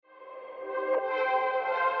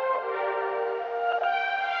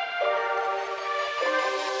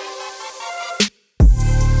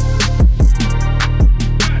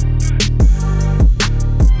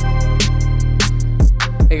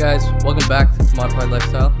back to Modified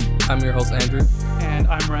Lifestyle. I'm your host, Andrew. And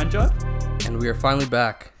I'm Ranjot. And we are finally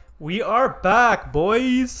back. We are back,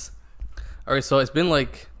 boys. All right, so it's been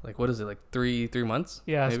like what is it, like three months?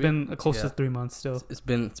 Yeah, maybe? It's been close to 3 months still. It's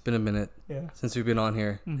been a minute since we've been on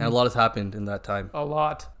here, and a lot has happened in that time. A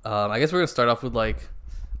lot. I guess we're gonna start off with like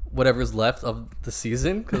whatever's left of the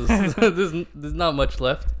season because there's not much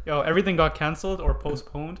left. Everything got canceled or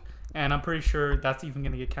postponed, and I'm pretty sure that's even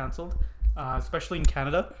gonna get canceled, especially in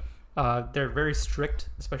Canada. They're very strict,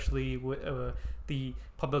 especially with the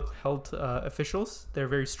public health officials. They're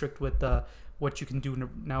very strict with what you can do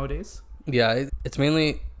nowadays. Yeah, it's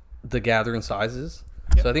mainly the gathering sizes.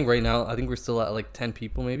 Yep. So I think right now, we're still at like 10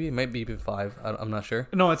 people maybe. It might be even 5. I'm not sure.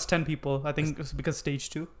 No, it's 10 people. I think it's because stage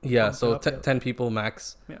 2. Yeah, so 10 people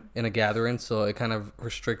max in a gathering. So it kind of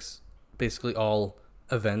restricts basically all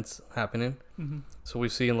events happening. Mm-hmm. So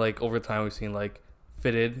we've seen like over time, we've seen like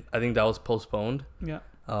Fitted. I think that was postponed. Yeah.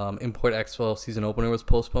 Import Expo season opener was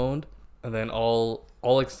postponed. And then all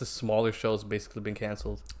like the smaller shows basically been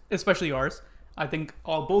canceled. Especially ours. I think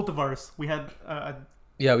both of ours. We had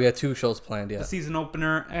we had 2 shows planned. Yeah, the season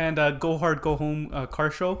opener and Go Hard Go Home car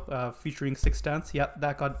show featuring Six Dance. Yeah,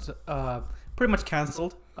 that got pretty much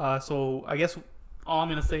canceled. So I guess all I'm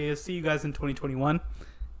gonna say is see you guys in 2021.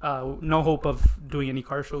 No hope of doing any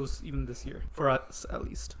car shows even this year for us at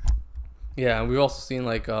least. Yeah, and we've also seen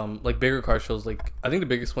like bigger car shows. Like I think the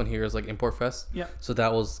biggest one here is like Import Fest. Yeah. So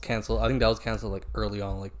that was canceled. I think that was canceled like early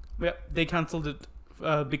on. Like they canceled it.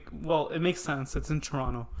 Well, it makes sense. It's in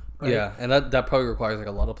Toronto. Right? Yeah, and that probably requires like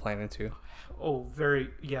a lot of planning too. Oh,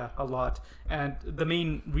 a lot. And the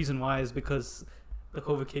main reason why is because the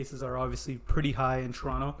COVID cases are obviously pretty high in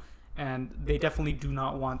Toronto, and they definitely do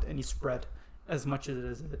not want any spread as much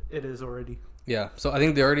as it is already. Yeah, so I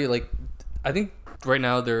think they already I think right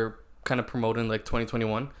now they're kind of promoting like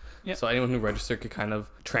 2021. Yeah. So anyone who registered could kind of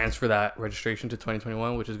transfer that registration to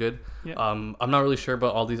 2021, which is good. Yeah. I'm not really sure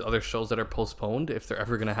about all these other shows that are postponed if they're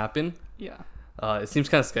ever going to happen. Yeah. It seems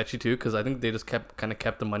kind of sketchy too because I think they just kept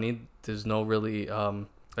the money. There's no really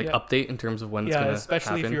update in terms of when it's going to happen. Yeah,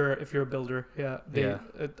 especially if you're a builder. Yeah.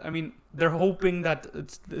 I mean, they're hoping that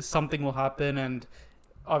something will happen, and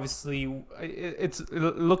obviously it's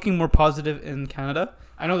looking more positive in Canada.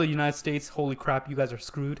 I know the United States, holy crap, you guys are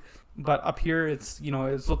screwed. But up here, it's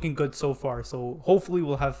looking good so far. So hopefully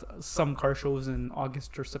we'll have some car shows in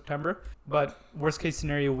August or September. But worst case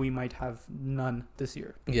scenario, we might have none this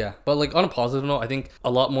year. Yeah, but like on a positive note, I think a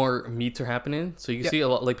lot more meets are happening. So you can see a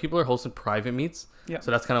lot, like people are hosting private meets. Yeah. So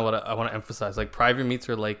that's kind of what I want to emphasize. Like private meets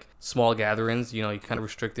are like small gatherings. You kind of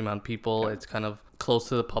restrict the amount of people. Yeah. It's kind of close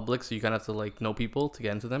to the public, so you kind of have to like know people to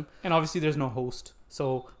get into them. And obviously there's no host,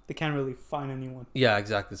 so they can't really find anyone. Yeah,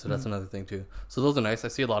 exactly. So that's another thing too. So those are nice. I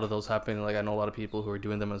see a lot of those happening. Like I know a lot of people who are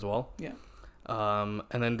doing them as well. Yeah.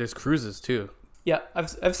 And then there's cruises too. Yeah,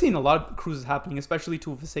 I've seen a lot of cruises happening, especially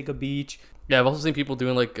to Vasega Beach. Yeah, I've also seen people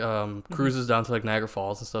doing like cruises down to like Niagara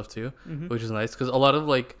Falls and stuff too, which is nice because a lot of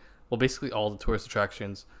basically all the tourist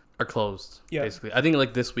attractions are closed. Yeah. Basically, I think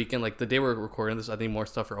like this weekend, like the day we're recording this, I think more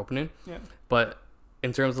stuff are opening. Yeah. But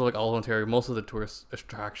in terms of like all of Ontario, most of the tourist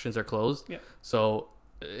attractions are closed. Yeah. So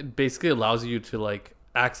it basically allows you to like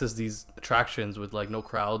access these attractions with like no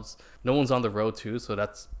crowds. No one's on the road too, so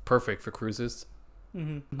that's perfect for cruises.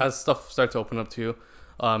 Mm-hmm. As stuff starts to open up too,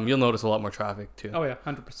 you'll notice a lot more traffic too. Oh yeah,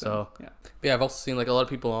 100%. So yeah, I've also seen like a lot of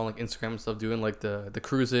people on like Instagram and stuff doing like the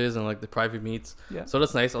cruises and like the private meets. Yeah. So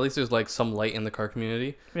that's nice. At least there's like some light in the car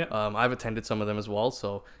community. Yeah. I've attended some of them as well,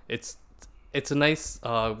 so it's a nice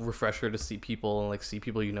refresher to see people and like see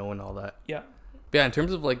people and all that. Yeah. But yeah, in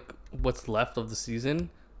terms of like what's left of the season,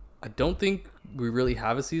 I don't think we really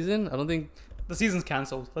have a season. I don't think the season's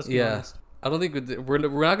canceled. Let's be honest. I don't think we're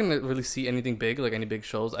not going to really see anything big, like any big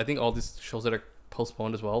shows. I think all these shows that are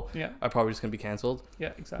postponed as well are probably just going to be canceled. Yeah,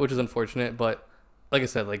 exactly. Which is unfortunate, but like I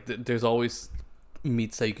said, like there's always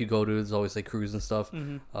meets that you could go to. There's always like cruise and stuff.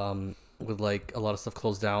 Mm-hmm. With like a lot of stuff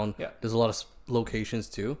closed down. Yeah. There's a lot of locations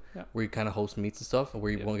too where you kind of host meets and stuff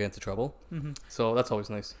where you won't get into trouble. Mm-hmm. So that's always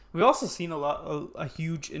nice. We've also seen a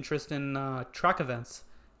huge interest in track events.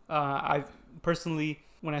 I personally,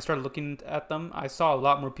 when I started looking at them, I saw a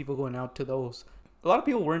lot more people going out to those. A lot of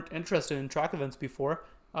people weren't interested in track events before,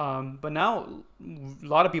 but now a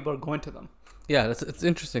lot of people are going to them. Yeah, it's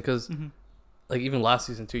interesting because like even last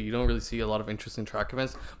season too, you don't really see a lot of interest in track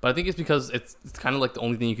events. But I think it's because it's kind of like the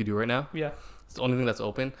only thing you could do right now. Yeah, it's the only thing that's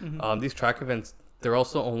open. Mm-hmm. These track events, they're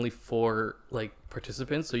also only for like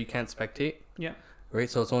participants, so you can't spectate. Yeah. Right,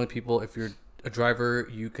 so it's only people if you're a driver,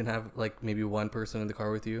 you can have like maybe one person in the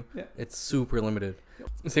car with you. Yeah. It's super limited.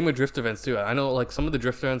 Same with drift events too. I know like some of the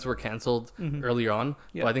drift events were canceled earlier on,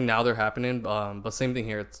 but I think now they're happening. But same thing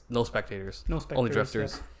here. It's no spectators. No spectators. Only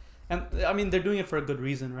drifters. Yeah. And I mean, they're doing it for a good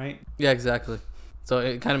reason, right? Yeah, exactly. So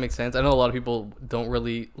it kind of makes sense. I know a lot of people don't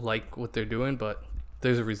really like what they're doing, but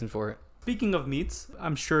there's a reason for it. Speaking of meets,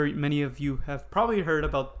 I'm sure many of you have probably heard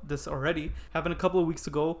about this already. Happened a couple of weeks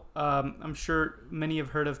ago. I'm sure many have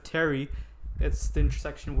heard of Terry. It's the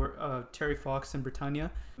intersection where Terry Fox and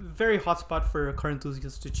Britannia. Very hot spot for car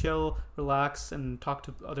enthusiasts to chill, relax, and talk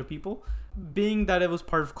to other people. Being that it was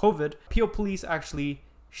part of COVID, Peel Police actually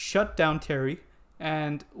shut down Terry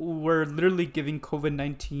and were literally giving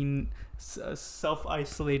COVID-19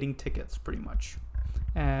 self-isolating tickets, pretty much.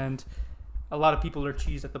 And a lot of people are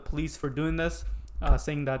cheesed at the police for doing this,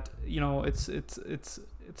 saying that it's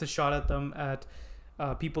a shot at them, at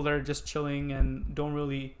people that are just chilling and don't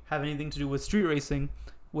really have anything to do with street racing,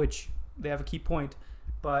 which they have a key point.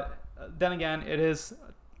 But then again, it is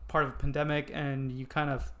part of a pandemic, and you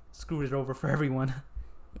kind of screwed it over for everyone.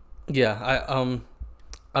 Yeah,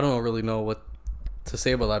 I don't really know what to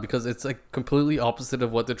say about that, because it's like completely opposite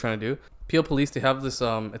of what they're trying to do. Peel Police, they have this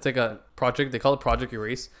it's like a project, they call it Project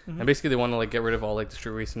Erase, and basically they want to like get rid of all like the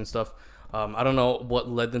street racing and stuff. I don't know what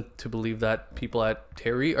led them to believe that people at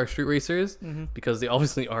Terry are street racers, because they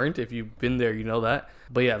obviously aren't. If you've been there, you know that.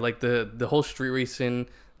 But yeah, like the whole street racing,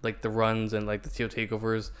 like the runs and like the TO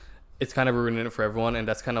takeovers, it's kind of ruining it for everyone, and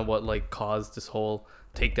that's kind of what like caused this whole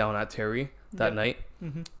takedown at Terry that night.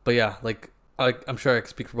 But yeah, like I'm sure I can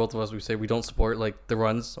speak for both of us. We say we don't support like the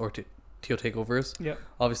runs or TO takeovers. Yeah.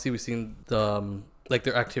 Obviously, we've seen the like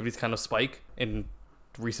their activities kind of spike in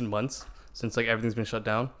recent months since like everything's been shut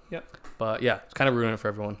down. Yep. But yeah, it's kind of ruining it for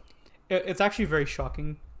everyone. It's actually very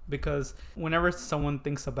shocking, because whenever someone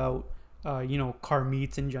thinks about car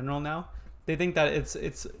meets in general now, they think that it's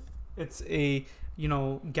a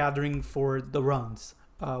gathering for the runs,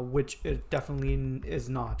 which it definitely is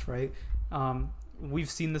not, right?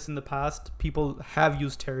 We've seen this in the past. People have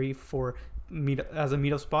used Terry as a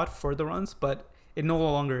meetup spot for the runs, but it no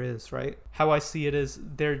longer is, right? How I see it is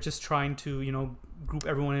they're just trying to group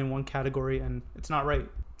everyone in one category, and it's not right.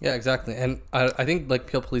 Yeah, exactly. And I think like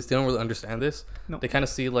Peel Police, they don't really understand this. No. They kind of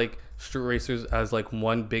see like street racers as like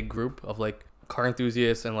one big group of like car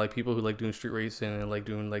enthusiasts and like people who like doing street racing and like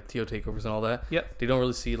doing like TO takeovers and all that. Yeah. They don't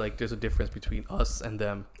really see like there's a difference between us and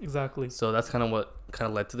them. Exactly. So that's kind of what kind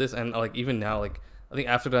of led to this. And like even now, like I think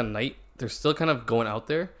after that night, they're still kind of going out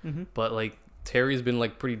there, but like Terry's been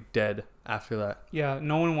like pretty dead after that. Yeah,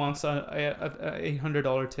 no one wants a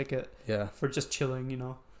 $800 ticket. Yeah. For just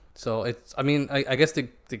chilling, So it's, I mean, I guess they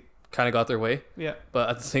kind of got their way. Yeah. But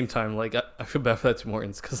at the same time, like I feel bad for that Tim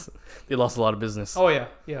Hortons, because they lost a lot of business. Oh yeah,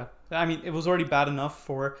 yeah. I mean, it was already bad enough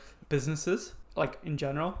for businesses, like in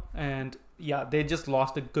general, and yeah, they just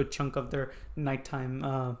lost a good chunk of their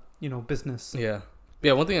nighttime, business. Yeah.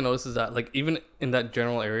 Yeah. One thing I noticed is that like even in that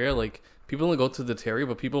general area, like people only go to the Terry,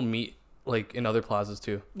 but people meet like in other plazas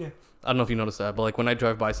too. Yeah. I don't know if you noticed that, but like when I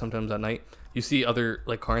drive by sometimes at night, you see other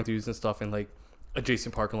like car enthusiasts and stuff in like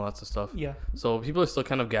adjacent parking lots and stuff. Yeah. So people are still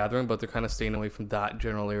kind of gathering, but they're kind of staying away from that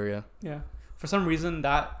general area. Yeah. For some reason,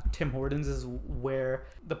 that Tim Hortons is where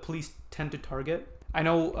the police tend to target. I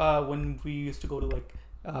know when we used to go to like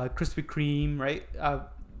Krispy Kreme, right?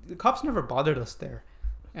 The cops never bothered us there,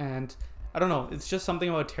 and I don't know. It's just something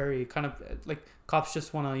about Terry. Kind of like cops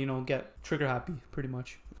just want to get trigger happy, pretty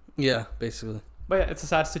much. Yeah, basically. But yeah, it's a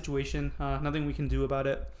sad situation. Nothing we can do about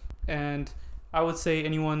it. And I would say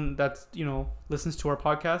anyone that listens to our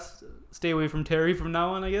podcast, stay away from Terry from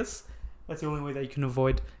now on. I guess that's the only way that you can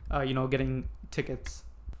avoid getting tickets.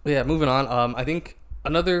 Yeah, moving on. I think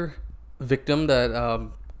another victim that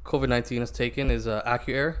COVID-19 has taken is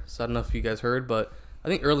AccuAir. So I don't know if you guys heard, but I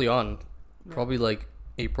think early on, probably like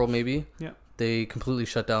April maybe, they completely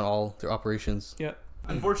shut down all their operations. Yeah.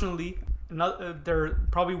 Unfortunately, they're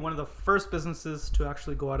probably one of the first businesses to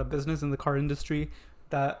actually go out of business in the car industry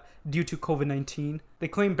that due to COVID-19. They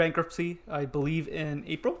claimed bankruptcy, I believe, in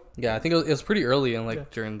April. Yeah, I think it was pretty early in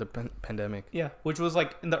during the pandemic. Yeah, which was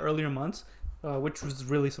like in the earlier months, which was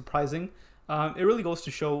really surprising. It really goes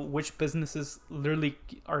to show which businesses literally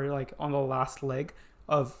are like on the last leg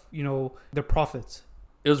of their profits.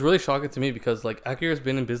 It was really shocking to me because like AccuAir has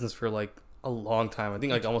been in business for like a long time. I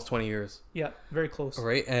think like almost 20 years. Yeah, very close.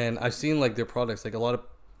 Right, and I've seen like their products, like a lot of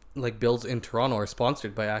like builds in Toronto are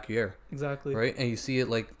sponsored by AccuAir. Exactly. Right, and you see it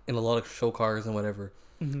like in a lot of show cars and whatever.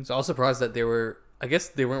 So I was surprised that I guess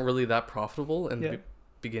they weren't really that profitable in the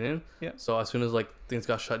beginning. Yeah. So as soon as like things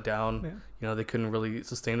got shut down, they couldn't really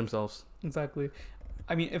sustain themselves. Exactly.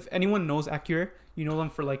 I mean, if anyone knows Acura, you know them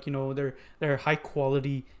for like, you know, their high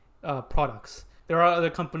quality products. There are other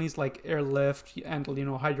companies like Airlift and, you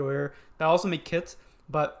know, Hydro Air that also make kits,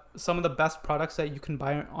 but some of the best products that you can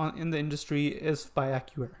buy in the industry is by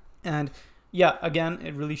Acura. And yeah, again,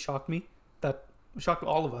 it really shocked me. That shocked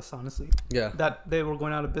all of us, honestly. Yeah. That they were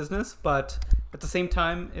going out of business, but at the same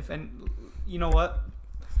time, you know what,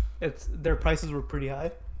 their prices were pretty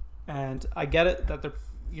high, and I get it that their,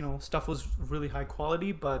 you know, stuff was really high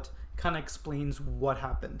quality, but kind of explains what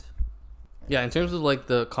happened. Yeah, in terms of like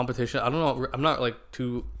the competition, I don't know. I'm not like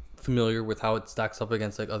too familiar with how it stacks up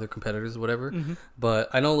against like other competitors or whatever, but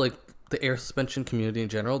I know like the air suspension community in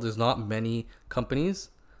general, there's not many companies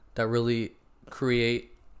that really create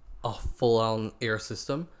a full-on air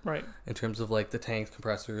system, right? In terms of like the tanks,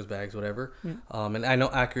 compressors, bags, whatever. And I know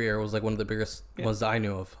Acura Air was like one of the biggest ones that I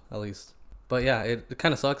knew of, at least. But yeah, it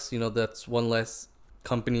kind of sucks, you know, that's one less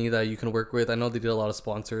company that you can work with. I know they did a lot of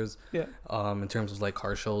sponsors, in terms of like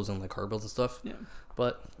car shows and like car builds and stuff. Yeah,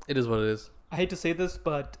 but it is what it is. I hate to say this,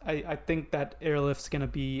 but I think that Airlift's gonna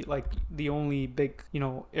be like the only big, you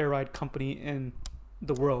know, air ride company in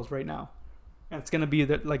the world right now, and it's gonna be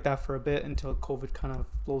like that for a bit until COVID kind of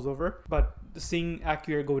blows over. But seeing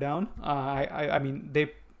Acura go down, I mean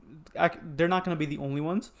they're not gonna be the only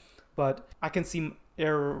ones, but I can see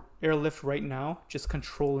Airlift right now just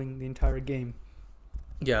controlling the entire game.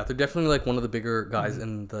 Yeah, they're definitely like one of the bigger guys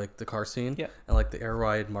in the car scene, and like the air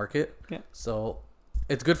ride market. Yeah. So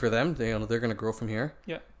it's good for them. They're going to grow from here.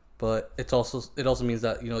 Yeah. But it also means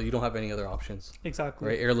that, you know, you don't have any other options. Exactly.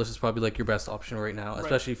 Right. Airlift is probably like your best option right now,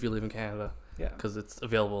 especially if you live in Canada. Yeah. Because it's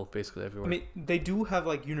available basically everywhere. I mean, they do have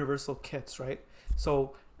like universal kits, right?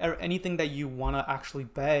 So anything that you want to actually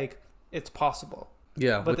bag, it's possible.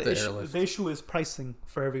 Yeah. But the issue is pricing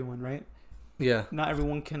for everyone, right? Yeah. Not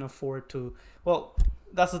everyone can afford to. Well,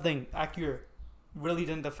 that's the thing. Acura really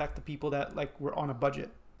didn't affect the people that like were on a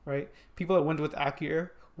budget, right? People that went with Acura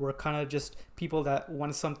were kind of just people that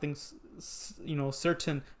wanted something, you know,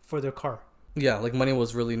 certain for their car. Yeah, like money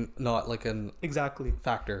was really not like an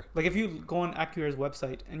factor. Like if you go on Acura's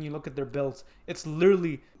website and you look at their builds, it's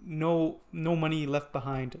literally no money left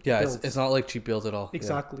behind. Yeah, it's not like cheap builds at all.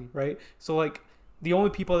 Exactly, right? So like the only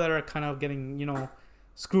people that are kind of getting, you know,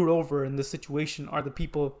 screwed over in this situation are the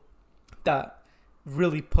people that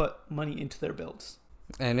really put money into their builds.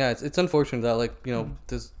 And yeah, it's unfortunate that like, you know,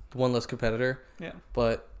 there's one less competitor. Yeah.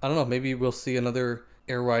 But I don't know, maybe we'll see another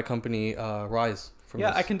air ride company rise from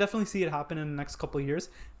this. I can definitely see it happen in the next couple of years.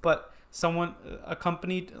 But a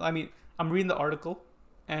company, I mean, I'm reading the article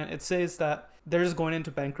and it says that they're just going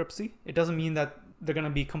into bankruptcy. It doesn't mean that they're going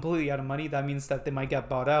to be completely out of money. That means that they might get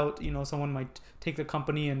bought out. You know, someone might take the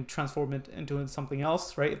company and transform it into something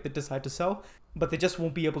else, right? If they decide to sell. But they just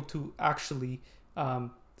won't be able to actually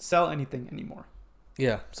sell anything anymore.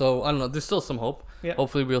 Yeah, so I don't know, there's still some hope. Yeah.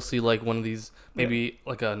 Hopefully we'll see like one of these, maybe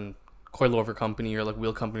like a coilover company or like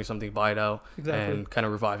wheel company or something buy it out and kind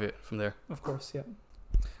of revive it from there. Of course, yeah.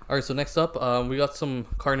 All right, so next up, we got some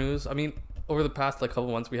car news. I mean, over the past like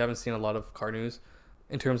couple months, we haven't seen a lot of car news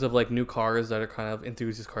in terms of like new cars that are kind of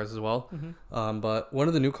enthusiast cars as well. But one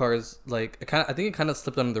of the new cars, like I think it kind of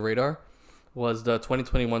slipped under the radar, was the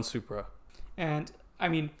 2021 Supra. And I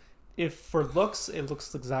mean, if for looks, it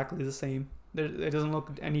looks exactly the same. It doesn't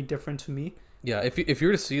look any different to me. Yeah, if you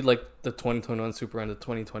were to see like the 2021 Supra and the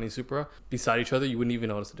 2020 Supra beside each other, you wouldn't even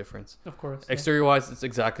notice the difference. Of course. Exterior wise, it's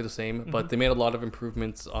exactly the same, but they made a lot of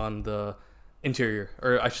improvements on the interior,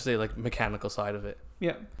 or I should say like mechanical side of it.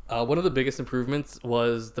 Yeah. One of the biggest improvements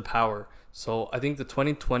was the power. So I think the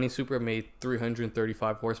 2020 Supra made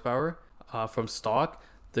 335 horsepower from stock.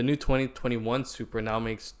 The new 2021 Supra now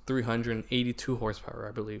makes 382 horsepower,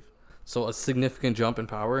 I believe. So a significant jump in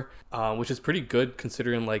power, which is pretty good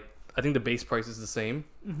considering like I think the base price is the same,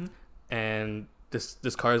 and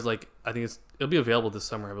this car is like I think it'll be available this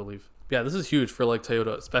summer, I believe. Yeah, this is huge for like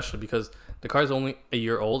Toyota, especially because the car is only a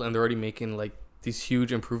year old and they're already making like these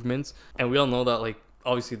huge improvements. And we all know that like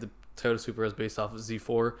obviously the Toyota Supra is based off of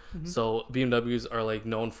Z4, so BMWs are like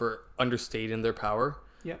known for understating their power.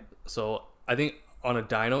 Yeah. So I think on a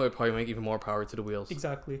dyno, it'd probably make even more power to the wheels.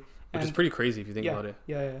 Exactly. Which is pretty crazy if you think about it.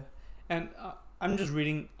 Yeah. And I'm just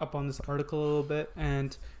reading up on this article a little bit,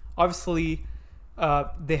 and obviously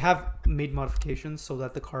they have made modifications so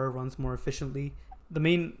that the car runs more efficiently. The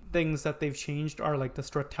main things that they've changed are like the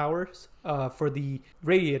strut towers for the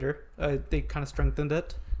radiator. They kind of strengthened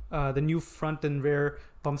it. The new front and rear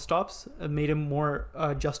bump stops made them more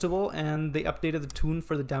adjustable, and they updated the tune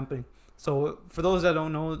for the damping. So for those that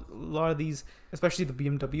don't know, a lot of these, especially the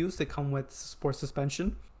BMWs, they come with sport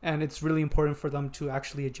suspension, and it's really important for them to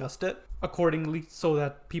actually adjust it accordingly so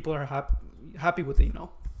that people are happy. happy with it,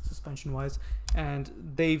 suspension wise, and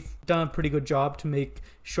they've done a pretty good job to make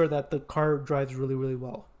sure that the car drives really, really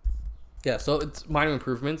well. Yeah, so it's minor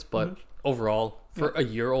improvements, but overall, for a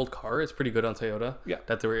year-old car, it's pretty good on Toyota. Yeah,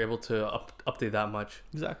 that they were able to update that much.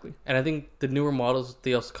 Exactly. And I think the newer models,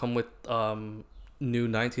 they also come with new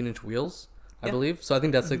 19-inch wheels, I believe. So I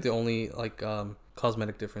think that's like the only like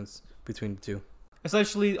cosmetic difference between the two.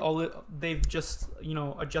 Essentially, they've just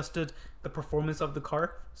adjusted the performance of the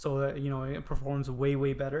car so that it performs way,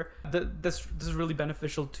 way better. This is really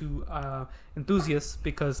beneficial to enthusiasts,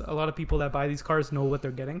 because a lot of people that buy these cars know what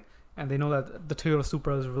they're getting, and they know that the Toyota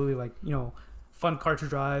Supra is really like fun car to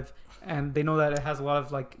drive, and they know that it has a lot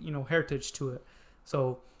of like heritage to it.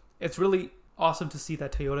 So it's really awesome to see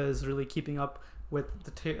that Toyota is really keeping up with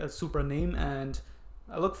the Supra name, and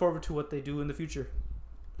I look forward to what they do in the future.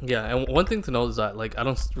 Yeah, and one thing to note is that like I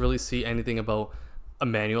don't really see anything about a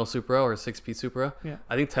manual Supra or a 6-speed Supra. Yeah.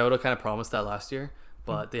 I think Toyota kind of promised that last year,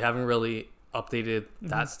 but they haven't really updated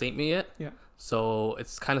that statement yet. Yeah. So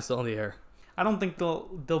it's kind of still in the air. I don't think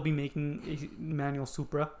they'll be making a manual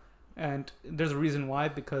Supra, and there's a reason why,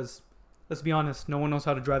 because let's be honest, no one knows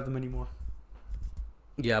how to drive them anymore.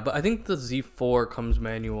 Yeah, but I think the Z4 comes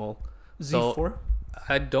manual. Z4? So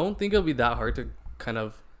I don't think it'll be that hard to kind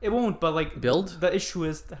of... It won't, but like build. The issue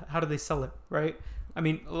is how do they sell it, right? I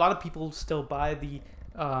mean, a lot of people still buy the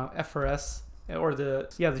FRS or the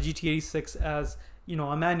GT86 as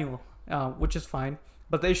a manual, which is fine.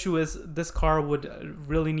 But the issue is this car would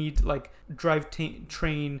really need like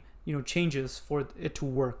drivetrain changes for it to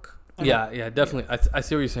work. Yeah, definitely. Yeah. I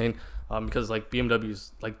see what you're saying, because like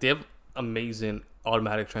BMWs, like they have amazing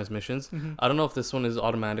automatic transmissions. I don't know if this one is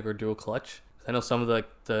automatic or dual clutch. I know some of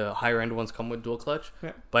the higher end ones come with dual clutch,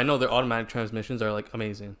 but I know their automatic transmissions are like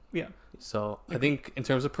amazing. Yeah. So I think in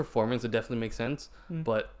terms of performance, it definitely makes sense.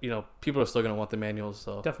 But people are still gonna want the manuals.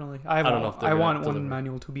 So definitely, I don't know if I want one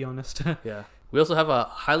manual, to be honest. Yeah. We also have a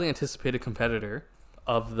highly anticipated competitor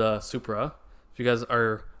of the Supra. If you guys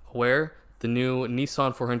are aware, the new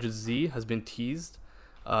Nissan 400Z has been teased.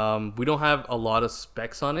 We don't have a lot of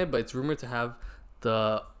specs on it, but it's rumored to have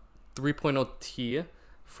the 3.0T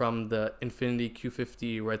from the Infiniti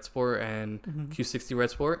Q50 Red Sport and Q60 Red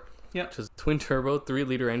Sport, which is twin turbo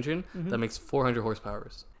 3-liter engine that makes 400 horsepower.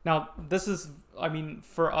 Now, this is, I mean,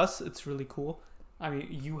 for us, it's really cool. I mean,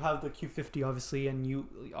 you have the Q50 obviously, and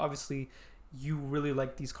you really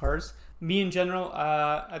like these cars. Me in general,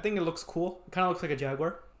 I think it looks cool. It kind of looks like a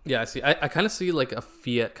Jaguar. Yeah, I see. I kind of see like a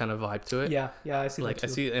Fiat kind of vibe to it. Yeah, I see. Like I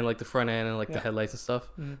see it in like the front end and like the headlights and stuff.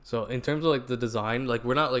 So in terms of like the design, like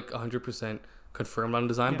we're not like 100% confirmed on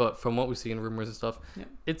design, but from what we see in rumors and stuff,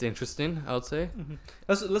 it's interesting, I would say.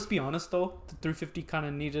 Let's be honest though, the 350 kind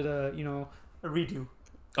of needed a redo.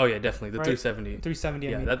 Oh yeah, definitely the 370. 370.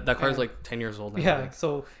 Yeah, I mean. that car is like 10 years old now. Yeah,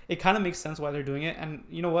 so it kind of makes sense why they're doing it, and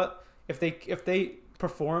you know what? If they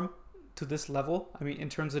perform to this level, I mean, in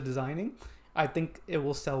terms of designing, I think it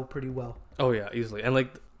will sell pretty well. Oh yeah, easily. And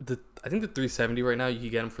like I think the 370 right now you can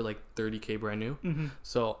get them for like 30K brand new.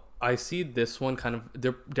 So I see this one kind of,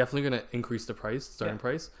 they're definitely going to increase the starting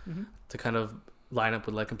price to kind of line up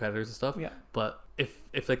with like competitors and stuff. Yeah. But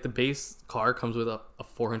if like the base car comes with a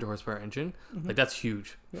 400 horsepower engine, like that's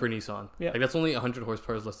huge for Nissan. Yeah. Like that's only 100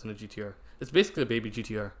 horsepower less than a GTR. It's basically a baby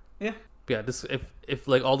GTR. Yeah. But yeah, this if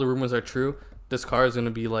like all the rumors are true, this car is going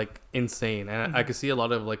to be like insane. And I could see a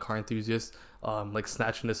lot of like car enthusiasts like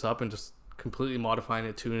snatching this up and just completely modifying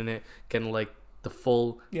it, tuning it, getting like the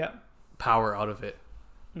full power out of it.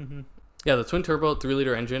 Yeah, the twin turbo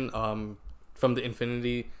 3-liter engine from the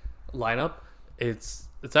Infiniti lineup, it's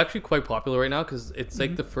actually quite popular right now because it's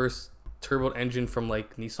like the first turbo engine from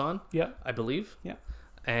like Nissan, I believe.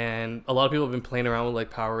 And a lot of people have been playing around with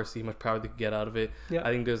like power, see how much power they can get out of it.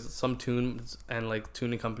 I think there's some tunes and like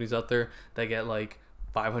tuning companies out there that get like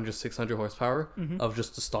 500, 600 horsepower of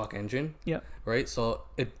just the stock engine. Right, so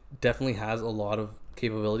it definitely has a lot of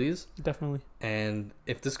capabilities. Definitely. And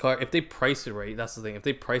if they price it right, that's the thing. If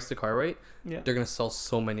they price the car right, they're gonna sell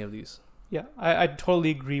so many of these. Yeah, I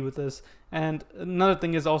totally agree with this. And another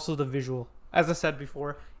thing is also the visual. As I said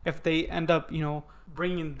before, if they end up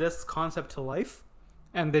bringing this concept to life,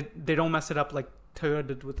 and they don't mess it up like Toyota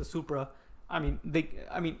did with the Supra. I mean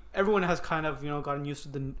everyone has kind of gotten used to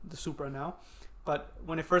the Supra now, but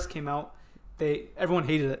when it first came out, everyone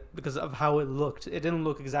hated it because of how it looked. It didn't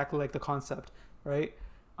look exactly like the concept, right?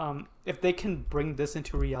 If they can bring this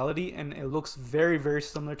into reality and it looks very, very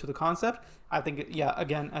similar to the concept, I think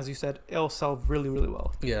again, as you said, it'll sell really, really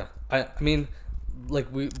well. Yeah, I mean,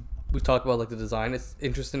 like we talked about like the design. It's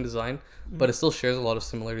interesting design, but it still shares a lot of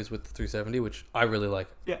similarities with the 370, which I really like.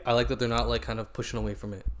 Yeah, I like that they're not like kind of pushing away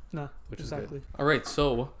from it. No, which is good. All right,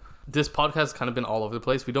 so This podcast has kind of been all over the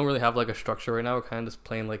place. We don't really have like a structure right now. We're kind of just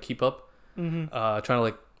playing like keep up, trying to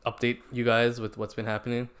like update you guys with what's been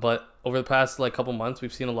happening. But over the past like couple months,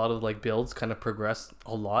 we've seen a lot of like builds kind of progress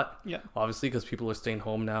a lot. Yeah. Obviously, because people are staying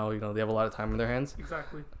home now. You know, they have a lot of time on their hands.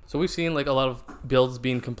 Exactly. So we've seen like a lot of builds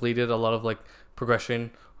being completed, a lot of like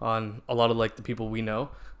progression on a lot of like the people we know.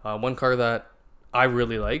 One car that I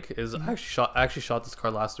really like is I actually shot this car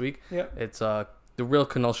last week. Yeah. It's the real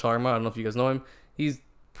Kunal Sharma. I don't know if you guys know him. He's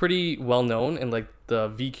pretty well known in like the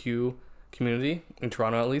VQ community in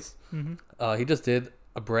Toronto, at least. He just did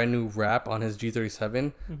a brand new wrap on his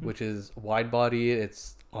G37, which is wide body.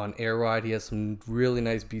 It's on air ride. He has some really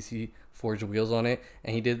nice BC forged wheels on it,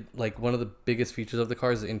 and he did like one of the biggest features of the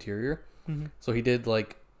car is the interior. So he did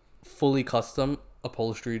like fully custom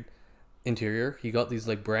upholstered interior. He got these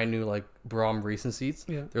like brand new like Brom racing seats.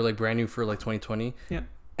 Yeah. They're like brand new for like 2020. Yeah.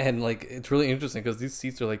 And like it's really interesting because these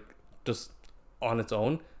seats are like just on its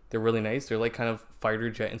own. They're really nice. They're like kind of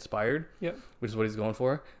fighter jet inspired. Yeah. Which is what he's going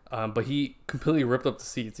for. But he completely ripped up the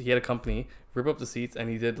seats. He had a company rip up the seats, and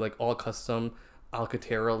he did like all custom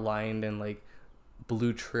Alcantara lined and like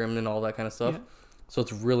blue trimmed and all that kind of stuff. Yeah. So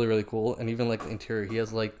it's really, really cool. And even like the interior, he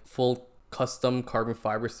has like full custom carbon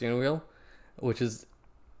fiber steering wheel, which is,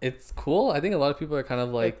 it's cool. I think a lot of people are kind of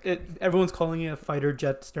like, everyone's calling it a fighter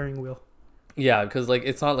jet steering wheel. Yeah, because like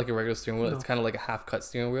it's not like a regular steering wheel. No. It's kind of like a half cut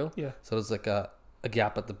steering wheel. Yeah. So there's like a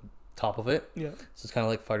gap at the top of it. Yeah. So it's kind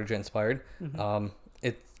of like fighter jet inspired.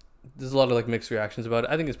 There's a lot of like mixed reactions about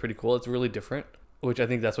it. I think it's pretty cool. It's really different, which I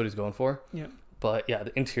think that's what he's going for. Yeah. But yeah,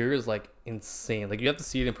 the interior is like insane. Like you have to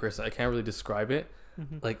see it in person. I can't really describe it.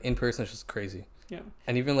 Like in person, it's just crazy. Yeah.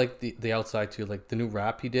 And even like the outside too, like the new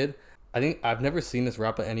wrap he did. I think I've never seen this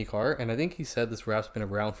wrap at any car, and I think he said this wrap's been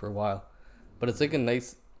around for a while. But it's like a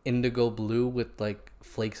nice indigo blue with like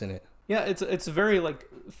flakes in it. Yeah, it's a very like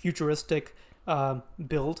futuristic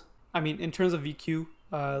build. I mean, in terms of VQ,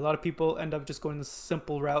 a lot of people end up just going the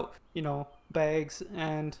simple route, you know, bags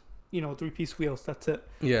and, you know, 3-piece wheels. That's it.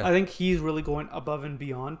 Yeah. I think he's really going above and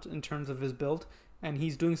beyond in terms of his build, and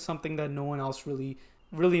he's doing something that no one else really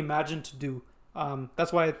imagined to do.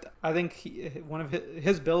 That's why I think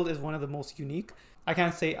his build is one of the most unique. I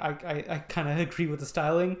can't say I kind of agree with the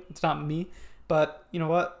styling. It's not me, but you know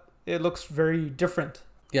what? It looks very different.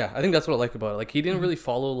 Yeah, I think that's what I like about it. Like he didn't really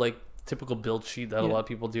follow like typical build sheet that a lot of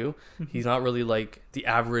people do. He's not really like the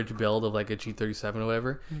average build of like a G37 or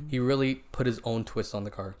whatever. He really put his own twist on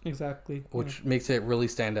the car. Exactly. Which makes it really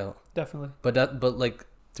stand out. Definitely. But like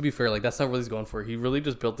to be fair, like that's not what he's going for. He really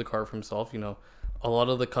just built the car for himself, you know. A lot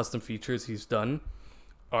of the custom features he's done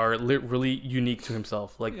are really unique to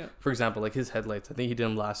himself. Like for example, like his headlights, I think he did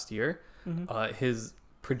them last year. His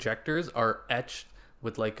projectors are etched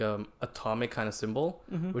with like atomic kind of symbol,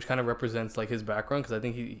 which kind of represents like his background, because I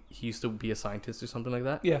think he used to be a scientist or something like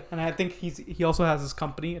that. Yeah, and I think he also has his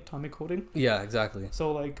company, Atomic Coating. Yeah, exactly.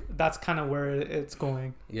 So like that's kind of where it's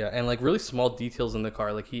going. Yeah, and like really small details in the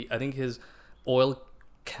car. Like I think his oil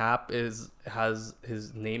cap has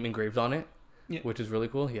his name engraved on it, which is really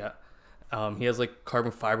cool. Yeah, he has like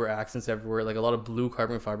carbon fiber accents everywhere, like a lot of blue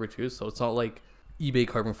carbon fiber too. So it's not like eBay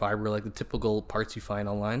carbon fiber, like the typical parts you find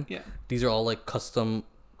online. Yeah, these are all like custom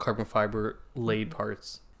carbon fiber laid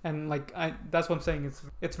parts. And like that's what I'm saying.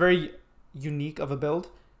 It's very unique of a build,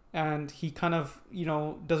 and he kind of, you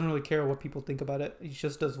know, doesn't really care what people think about it. He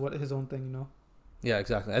just does his own thing, you know. Yeah,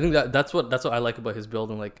 exactly. I think that's what I like about his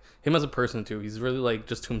build, and like him as a person too. He's really like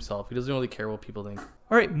just to himself. He doesn't really care what people think.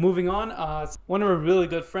 All right, moving on. One of our really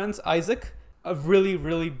good friends, Isaac, a really,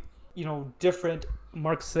 really, you know, different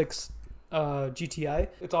Mark 6 GTI.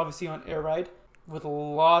 It's obviously on air ride with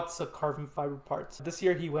lots of carbon fiber parts. This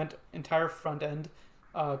year he went entire front end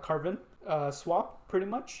carbon swap pretty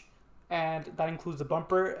much, and that includes the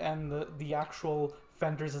bumper and the actual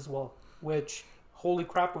fenders as well, which holy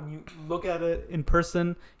crap, when you look at it in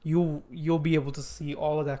person, you'll be able to see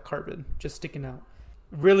all of that carbon just sticking out.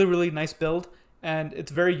 Really, really nice build, and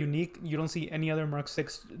it's very unique. You don't see any other Mark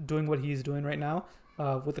 6 doing what he's doing right now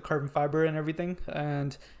with the carbon fiber and everything.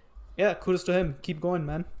 And yeah, kudos to him. Keep going,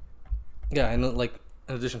 man. Yeah, and like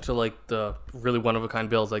in addition to like the really one of a kind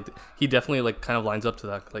builds, like he definitely like kind of lines up to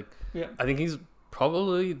that. Like, yeah, I think he's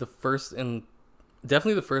probably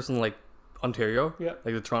definitely the first in like Ontario,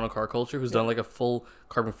 like the Toronto car culture, who's done like a full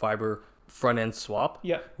carbon fiber front end swap,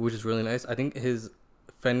 which is really nice. I think his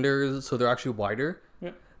fenders, so they're actually wider,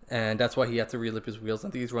 and that's why he had to relip his wheels. I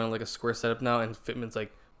think he's running like a square setup now, and fitment's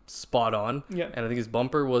like spot on. And I think his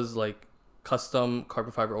bumper was like custom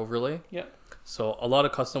carbon fiber overlay. So a lot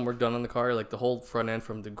of custom work done on the car, like the whole front end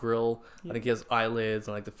from the grill. I think he has eyelids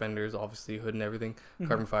and like the fenders, obviously hood and everything,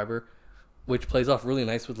 carbon fiber. which plays off really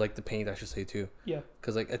nice with like the paint, I should say too. Yeah.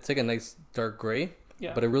 Because like it's like a nice dark gray.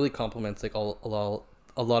 Yeah. But it really complements like a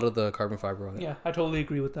lot of the carbon fiber on it. Yeah, I totally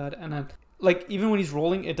agree with that. And then, like, even when he's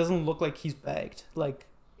rolling, it doesn't look like he's bagged. Like,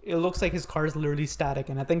 it looks like his car is literally static.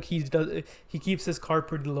 And I think he keeps his car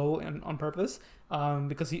pretty low and on purpose,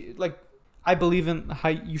 because I believe in how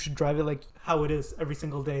you should drive it like how it is every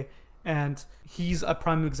single day. And he's a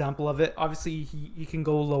prime example of it. Obviously, he can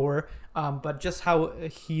go lower, but just how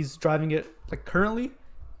he's driving it like currently,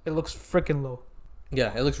 it looks freaking low.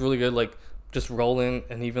 Yeah, it looks really good. Like, just rolling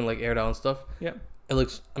and even like aired out and stuff. Yeah. It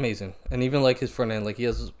looks amazing. And even like his front end, like he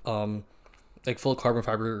has like full carbon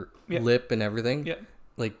fiber lip and everything. Yeah.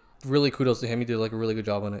 Like really kudos to him. He did like a really good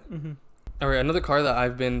job on it. Mm-hmm. All right, another car that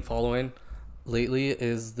I've been following lately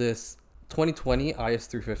is this 2020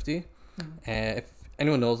 IS350. Mm-hmm. And if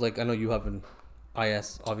anyone knows, like I know you have an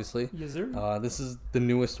IS, obviously. Yes, sir. This is the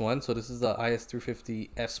newest one. So this is the IS350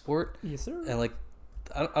 F Sport. Yes, sir. And like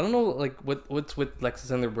I don't know like what's with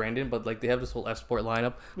Lexus and their branding, but like they have this whole F Sport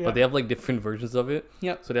lineup, but they have like different versions of it.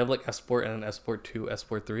 Yeah. So they have like F Sport and an S Sport 2, S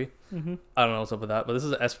Sport 3. Mm-hmm. I don't know what's up with that, but this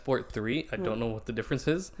is an S Sport 3. I don't know what the difference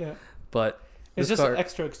is. Yeah. But it's just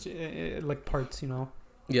extra like parts, you know.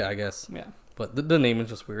 Yeah, I guess. Yeah. But the name is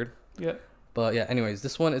just weird. Yeah. But yeah, anyways,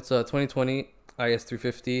 this one, it's a 2020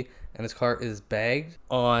 IS350, and this car is bagged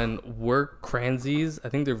on Work Kranzi's. I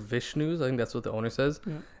think they're Vishnu's. I think that's what the owner says.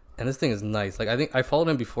 Yeah. And this thing is nice. Like I think I followed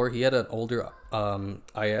him before. He had an older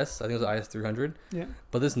IS. I think it was an IS300. Yeah.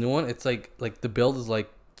 But this new one, it's like the build is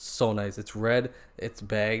like so nice. It's red. It's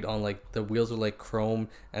bagged on like the wheels are like chrome.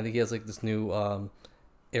 I think he has like this new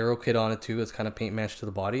aero kit on it too. It's kind of paint matched to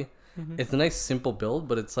the body. Mm-hmm. It's a nice simple build,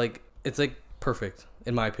 but it's like perfect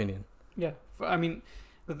in my opinion. Yeah. I mean,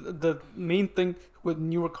 the main thing with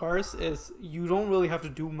newer cars is you don't really have to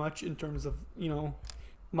do much in terms of, you know,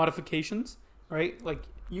 modifications, right? Like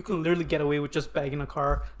you can literally get away with just bagging a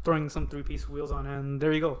car, throwing some 3-piece wheels on it, and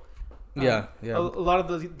there you go. Yeah. A lot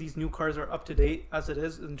of these new cars are up to date as it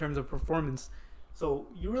is in terms of performance, so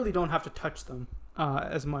you really don't have to touch them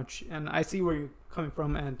as much. And I see where you're coming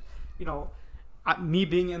from, and you know, me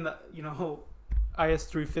being in the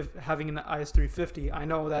IS350, having an IS350, I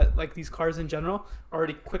know that like these cars in general are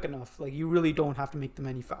already quick enough. Like you really don't have to make them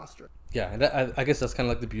any faster. Yeah, and I guess that's kind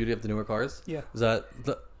of like the beauty of the newer cars. Yeah, is that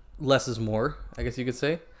the less is more, I guess you could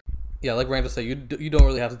say. Yeah, like Rand just said, you don't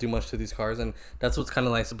really have to do much to these cars, and that's what's kind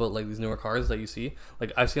of nice about like these newer cars that you see.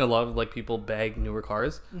 Like I've seen a lot of like people bag newer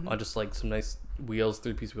cars on just like some nice wheels,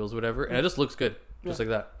 3-piece wheels, whatever, and it just looks good, just like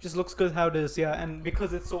that. Just looks good how it is, yeah. And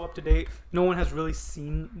because it's so up to date, no one has really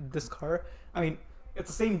seen this car. I mean, it's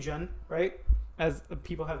the same gen, right, as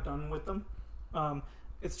people have done with them.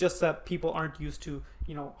 It's just that people aren't used to,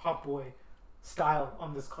 you know, Hot Boy style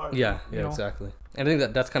on this car. Yeah, exactly. And I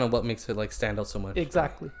think that's kind of what makes it like stand out so much.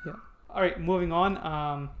 Exactly. Yeah. All right, moving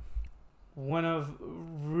on. One of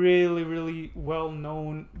really, really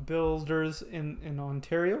well-known builders in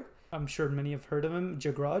Ontario. I'm sure many have heard of him,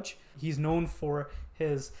 Jagraj. He's known for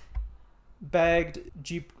his bagged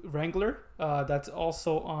Jeep Wrangler. That's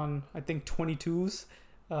also on, I think, 22s.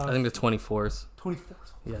 I think the 24s. 24s.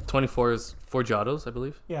 Yeah, 24s Forgiatos, I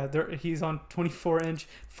believe. Yeah, he's on 24-inch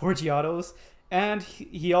Forgiatos. And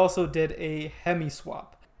he also did a Hemi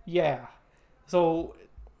swap. Yeah. So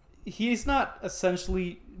he's not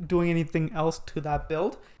essentially doing anything else to that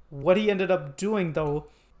build. What he ended up doing, though,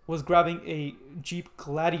 was grabbing a Jeep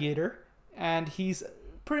Gladiator. And he's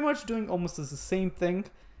pretty much doing almost the same thing,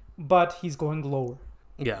 but he's going lower.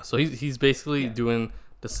 Yeah, so he's basically doing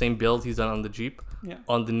the same build he's done on the Jeep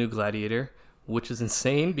on the new Gladiator, which is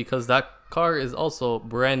insane because that car is also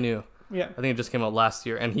brand new. Yeah, I think it just came out last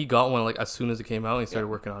year, and he got one like as soon as it came out, and he started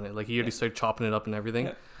working on it. Like he already started chopping it up and everything.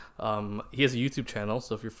 Yeah. He has a YouTube channel,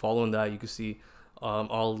 so if you're following that, you can see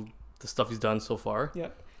all the stuff he's done so far. Yeah,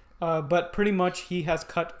 but pretty much he has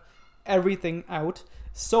cut everything out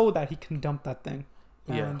so that he can dump that thing.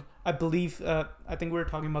 And I believe, I think we were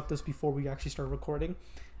talking about this before we actually started recording.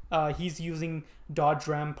 He's using Dodge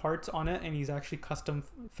Ram parts on it, and he's actually custom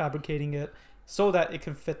fabricating it so that it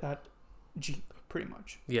can fit that Jeep, pretty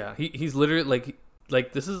much. Yeah, he's literally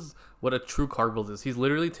like this is what a true car build is. He's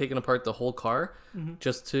literally taking apart the whole car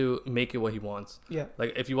just to make it what he wants. Yeah.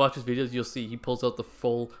 Like if you watch his videos, you'll see he pulls out the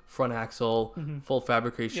full front axle, full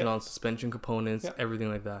fabrication on suspension components, everything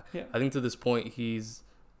like that. Yeah. I think to this point he's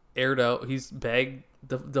aired out. He's bagged.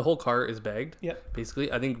 The whole car is bagged. Yeah.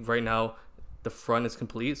 Basically, I think right now the front is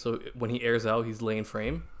complete. So when he airs out, he's laying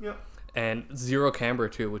frame. Yeah. And zero camber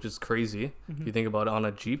too, which is crazy if you think about it on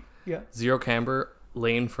a Jeep. Yeah. Zero camber,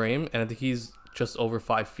 laying frame, and I think he's just over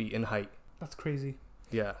 5 feet in height. That's crazy.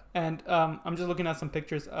 Yeah. And I'm just looking at some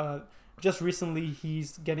pictures. just recently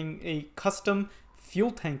he's getting a custom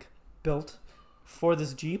fuel tank built for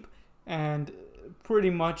this Jeep, and pretty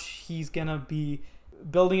much he's gonna be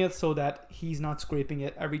building it so that he's not scraping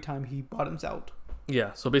it every time he bottoms out.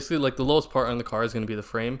 Yeah, so basically like the lowest part on the car is going to be the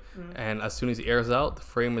frame, and as soon as he airs out, the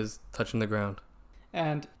frame is touching the ground.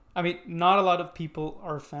 And I mean, not a lot of people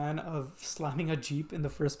are a fan of slamming a Jeep in the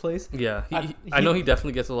first place. Yeah, I know he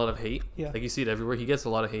definitely gets a lot of hate. Yeah. Like you see it everywhere. He gets a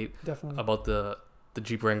lot of hate about the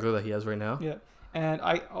Jeep Wrangler that he has right now. Yeah. And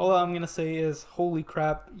all I'm going to say is, holy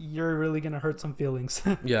crap, you're really going to hurt some feelings.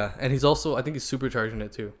 Yeah, and he's also, I think he's supercharging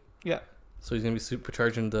it too. Yeah. So he's going to be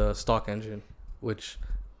supercharging the stock engine, which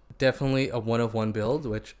definitely a one-of-one build,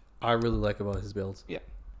 which I really like about his builds. Yeah.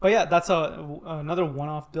 But yeah, that's another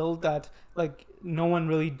one-off build that like no one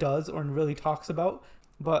really does or really talks about.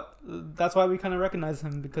 But that's why we kind of recognize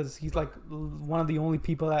him, because he's like one of the only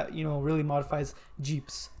people that, you know, really modifies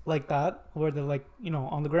Jeeps like that, where they're like, you know,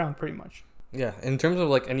 on the ground pretty much. Yeah, in terms of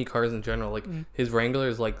like any cars in general, like his Wrangler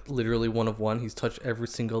is like literally one of one. He's touched every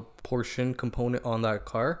single portion component on that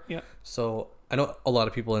car. Yeah. So I know a lot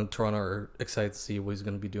of people in Toronto are excited to see what he's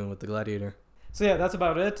going to be doing with the Gladiator. So yeah, that's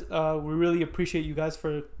about it. We really appreciate you guys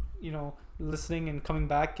for, you know, listening and coming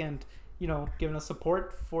back and, you know, giving us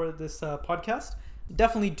support for this podcast.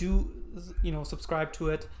 Definitely do, you know, subscribe to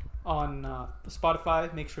it on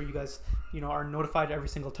Spotify. Make sure you guys, you know, are notified every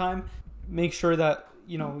single time. Make sure that,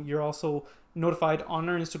 you know, you're also notified on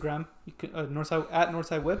our Instagram. You can, Northside at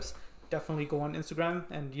Northside Whips. Definitely go on Instagram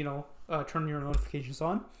and, you know, turn your notifications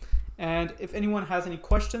on. And if anyone has any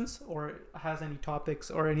questions or has any topics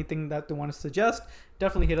or anything that they want to suggest,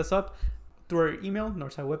 definitely hit us up through our email,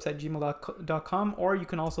 northsidewhips@gmail.com, or you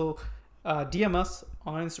can also DM us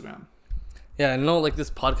on Instagram. Yeah, I know like this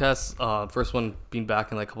podcast, first one being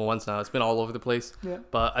back in like a couple months now, it's been all over the place. Yeah.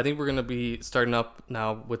 But I think we're gonna be starting up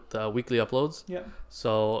now with weekly uploads. Yeah.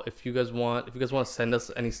 So if you guys want to send us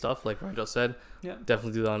any stuff, like Ryan just said,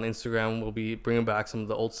 definitely do that on Instagram. We'll be bringing back some of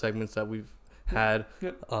the old segments that we've had,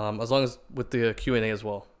 as long as with the Q&A as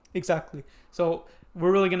well. Exactly. So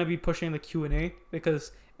we're really gonna be pushing the Q&A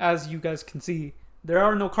because, as you guys can see, there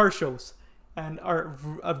are no car shows. And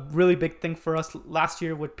a really big thing for us last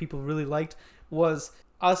year, what people really liked, was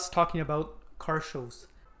us talking about car shows.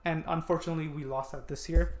 And unfortunately, we lost that this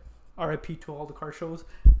year. RIP to all the car shows.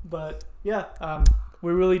 But yeah,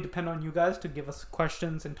 we really depend on you guys to give us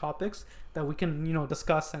questions and topics that we can, you know,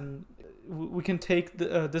 discuss, and we can take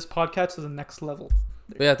this podcast to the next level.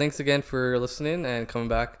 But yeah, thanks again for listening and coming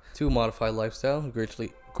back to Modified Lifestyle.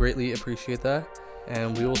 Greatly appreciate that.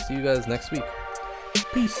 And we will see you guys next week.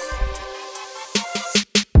 Peace.